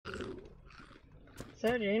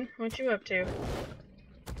So, Jane, what you up to?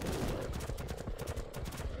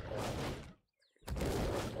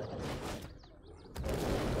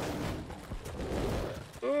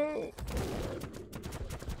 Ooh.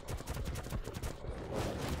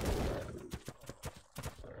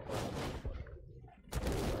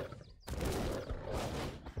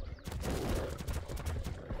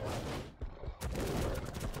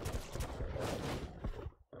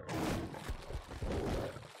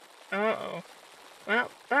 Uh-oh. Well,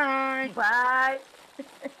 bye! Bye!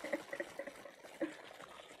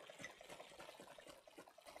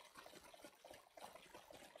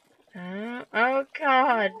 Oh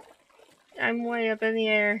god! I'm way up in the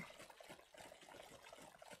air.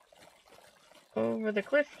 Over the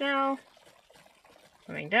cliff now.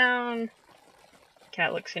 Coming down.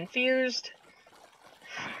 Cat looks confused.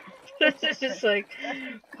 This is just like,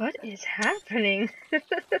 what is happening?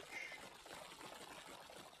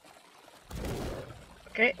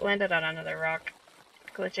 Okay, landed on another rock.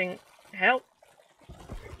 Glitching. Help!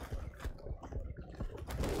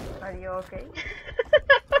 Are you okay?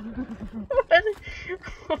 What?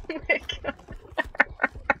 Oh my god.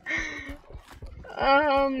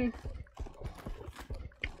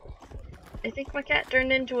 I think my cat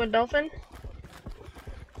turned into a dolphin.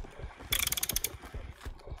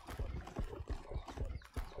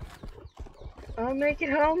 I'll make it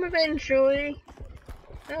home eventually.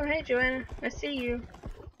 Oh, hey, Joanna. I see you.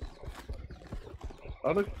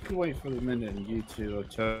 I'll look away for a minute and you two are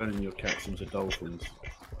turning your cats into dolphins.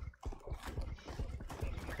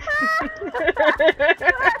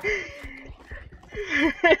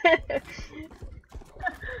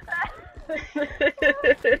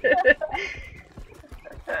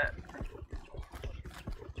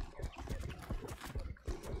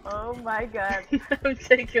 Oh my god. I'm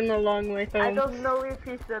taking the long way home. I don't know if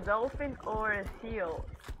it's a dolphin or a seal.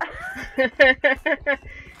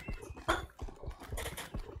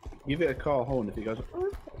 Give it a car horn if it goes,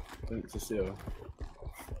 "Oop," then it's a seal.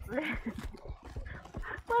 But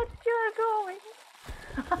you're going.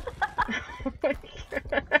 Oh my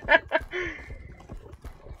god.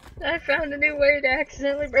 I found a new way to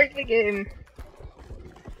accidentally break the game.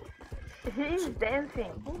 He's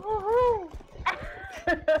dancing. Woohoo!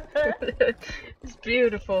 It's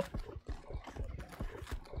beautiful.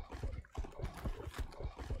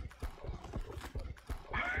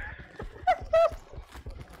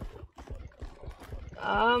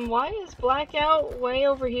 Why is Blackout way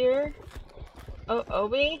over here? Oh,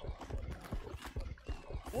 Obi?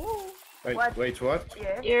 Ooh. Wait, What? wait, what?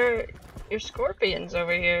 Yeah. Your scorpion's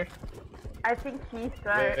over here. I think he's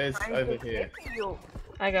Where's trying over to here? kill you.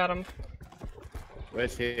 I got him.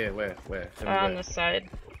 Where's here? Where? Tell me On where. the side.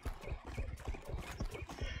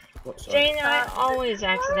 What side? Jane, I always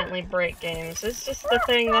accidentally break games. It's just the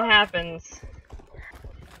thing that happens.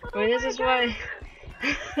 I mean, this is why...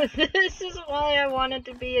 this is why I wanted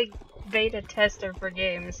to be a beta tester for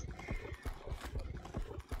games.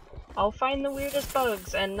 I'll find the weirdest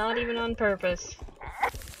bugs, and not even on purpose.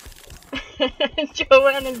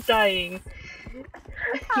 Joanna's dying.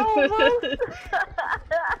 Almost.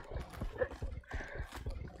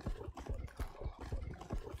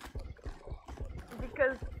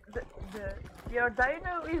 Because your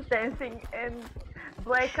dino is dancing and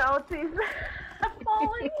Blackout is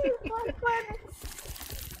falling. It's so funny.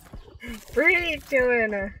 Breathe,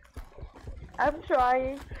 Joanna. I'm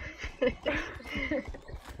trying.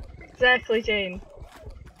 Exactly, Jane.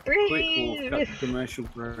 Quick Breathe. walk, cut the commercial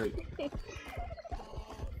break.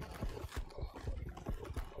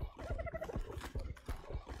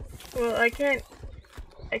 Well, I can't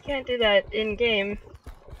do that in game.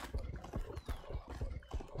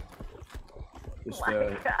 Just My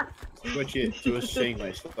God. switch it to a scene where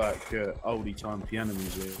it's like oldie time piano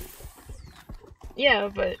music. Yeah,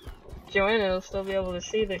 but Joanna will still be able to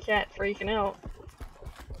see the cat freaking out.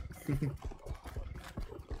 But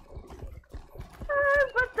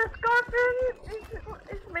the scorpion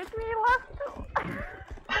is making me laugh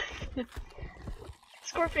too.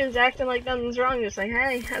 Scorpion's acting like nothing's wrong, just like,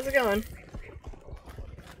 hey, how's it going?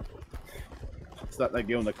 It's like that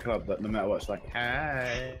girl in the club that no matter what, it's like,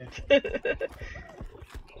 hi.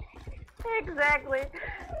 Exactly.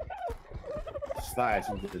 Slides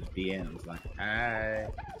into the DMs like, hi.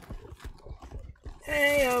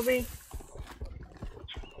 Hey, Obi.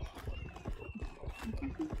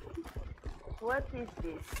 What is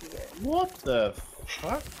this here? What the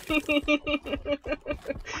fuck?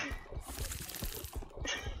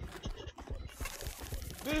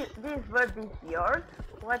 This bird is yours?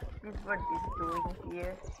 What this bird is doing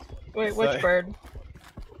here? Wait, It's which like- bird?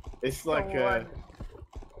 It's like The one.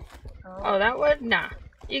 Oh, that one? Nah.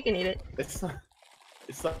 You can eat it. it's like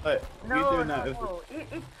It's like No, you're doing no, that. no.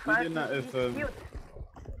 It's You're fun. doing that It's with cute.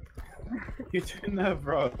 You're doing that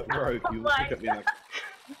rogue. Oh You my look at me like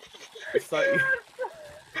it's like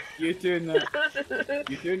you're doing that.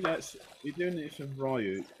 You're doing that. You're doing this with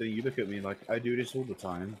Ryu. Then you look at me like I do this all the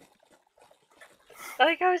time. I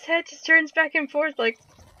like how his head just turns back and forth like,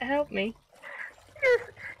 help me.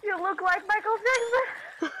 You look like Michael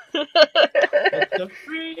Jackson. It's a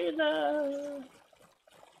thriller.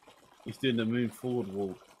 He's doing the moon forward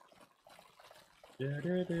walk. Poor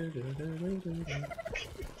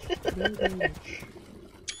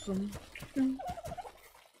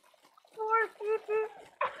kitty.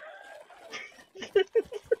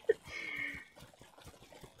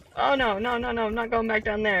 Oh no, no, no, no, I'm not going back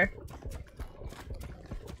down there.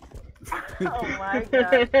 Oh my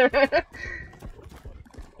god.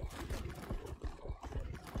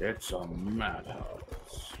 It's a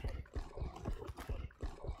madhouse.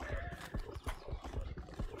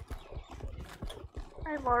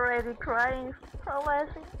 I'm already crying from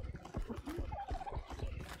laughing.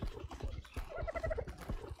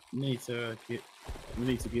 We need to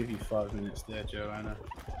give you 5 minutes there, Joanna.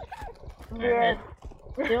 Yes.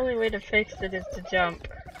 The only way to fix it is to jump.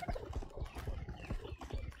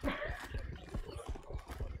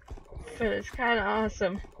 But it's kind of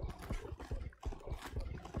awesome.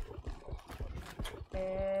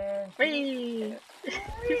 And Whee!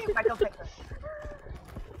 Michael Jackson.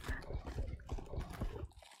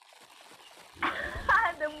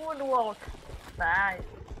 The moonwalk. Nice.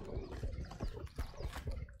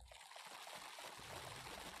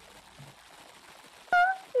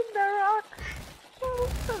 In the rock.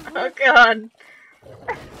 Oh god!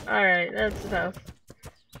 Alright, that's enough.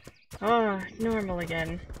 Oh, normal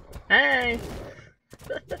again. Hey!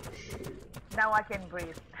 Now I can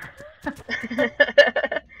breathe.